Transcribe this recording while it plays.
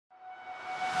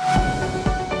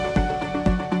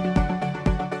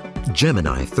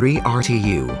Gemini 3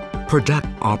 RTU Product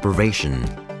Operation.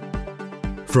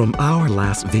 From our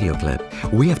last video clip,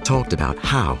 we have talked about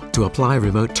how to apply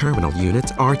Remote Terminal Unit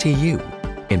RTU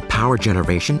in power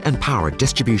generation and power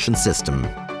distribution system.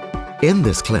 In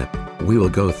this clip, we will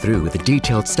go through the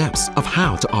detailed steps of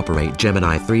how to operate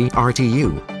Gemini 3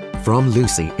 RTU from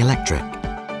Lucy Electric.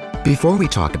 Before we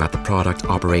talk about the product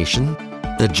operation,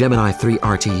 the Gemini 3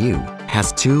 RTU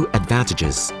has two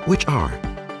advantages, which are: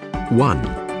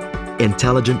 1.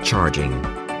 Intelligent charging.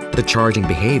 The charging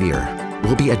behavior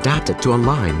will be adapted to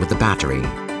align with the battery.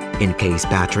 In case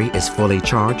battery is fully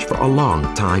charged for a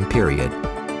long time period,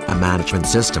 a management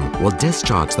system will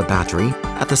discharge the battery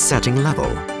at the setting level.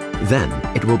 Then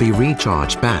it will be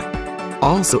recharged back.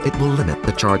 Also, it will limit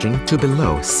the charging to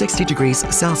below 60 degrees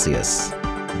Celsius.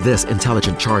 This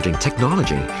intelligent charging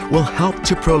technology will help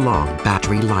to prolong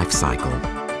battery life cycle.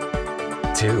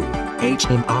 2.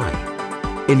 HMI.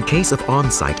 In case of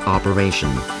on-site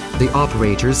operation, the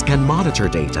operators can monitor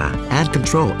data and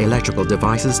control electrical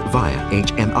devices via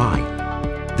HMI.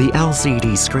 The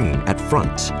LCD screen at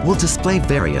front will display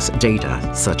various data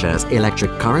such as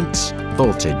electric current,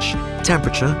 voltage,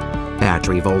 temperature,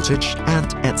 battery voltage,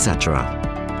 and etc.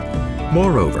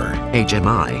 Moreover,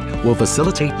 HMI will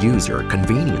facilitate user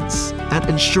convenience and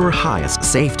ensure highest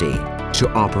safety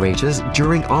to operators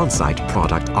during on-site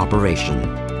product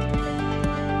operation.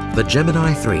 The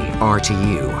Gemini 3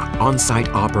 RTU on-site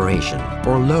operation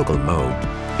or local mode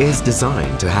is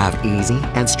designed to have easy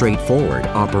and straightforward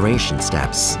operation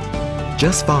steps.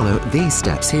 Just follow these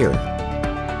steps here.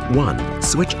 1.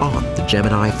 Switch on the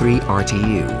Gemini 3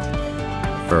 RTU.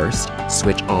 First,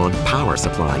 switch on power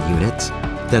supply unit,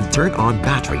 then turn on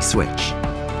battery switch.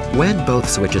 When both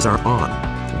switches are on,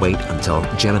 wait until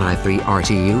Gemini 3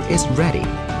 RTU is ready.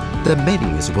 The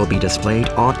menus will be displayed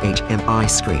on HMI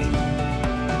screen.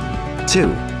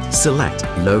 2. Select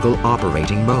Local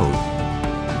Operating Mode.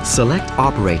 Select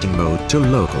Operating Mode to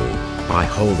Local by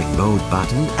holding Mode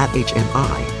button at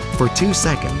HMI for 2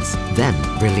 seconds, then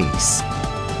release.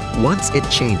 Once it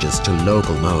changes to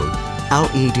Local Mode,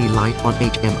 LED light on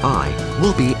HMI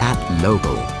will be at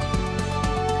Local.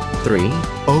 3.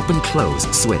 Open-Close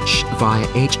Switch via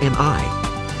HMI.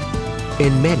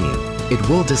 In menu, it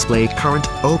will display current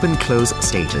open-close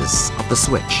status of the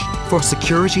switch for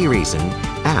security reason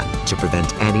and to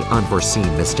prevent any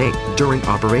unforeseen mistake during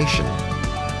operation.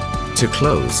 To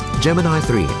close Gemini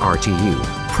 3 RTU,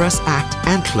 press Act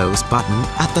and Close button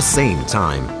at the same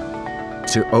time.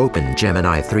 To open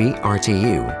Gemini 3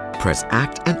 RTU, press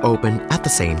Act and Open at the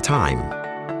same time.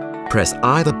 Press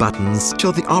either buttons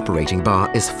till the operating bar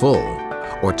is full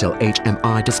or till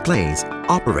HMI displays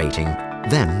operating,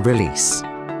 then release.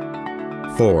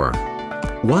 4.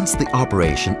 Once the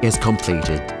operation is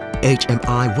completed,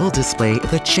 HMI will display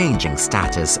the changing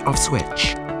status of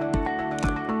switch.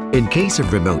 In case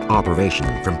of remote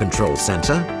operation from Control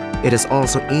Center, it is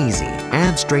also easy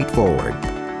and straightforward.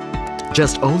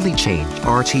 Just only change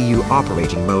RTU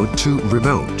operating mode to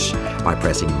remote by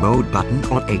pressing Mode button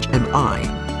on HMI.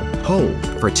 Hold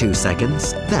for 2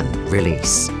 seconds, then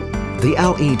release. The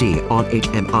LED on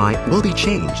HMI will be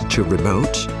changed to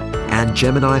remote, and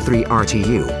Gemini 3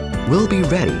 RTU will be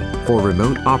ready for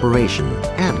remote operation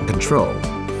and control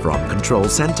from Control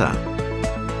Center.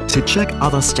 To check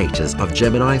other status of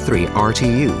Gemini 3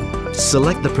 RTU,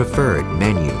 select the preferred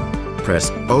menu.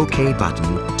 Press OK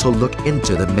button to look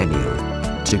into the menu.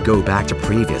 To go back to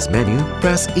previous menu,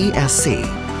 press ESC.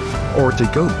 Or to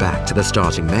go back to the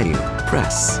starting menu,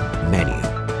 press Menu.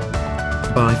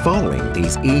 By following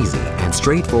these easy and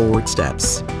straightforward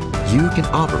steps, you can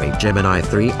operate Gemini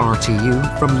 3 RTU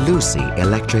from Lucy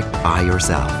Electric by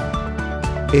yourself.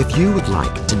 If you would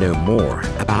like to know more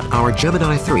about our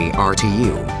Gemini 3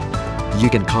 RTU, you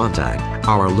can contact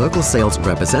our local sales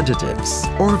representatives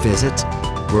or visit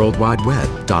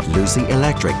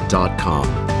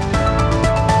worldwideweb.lucyelectric.com.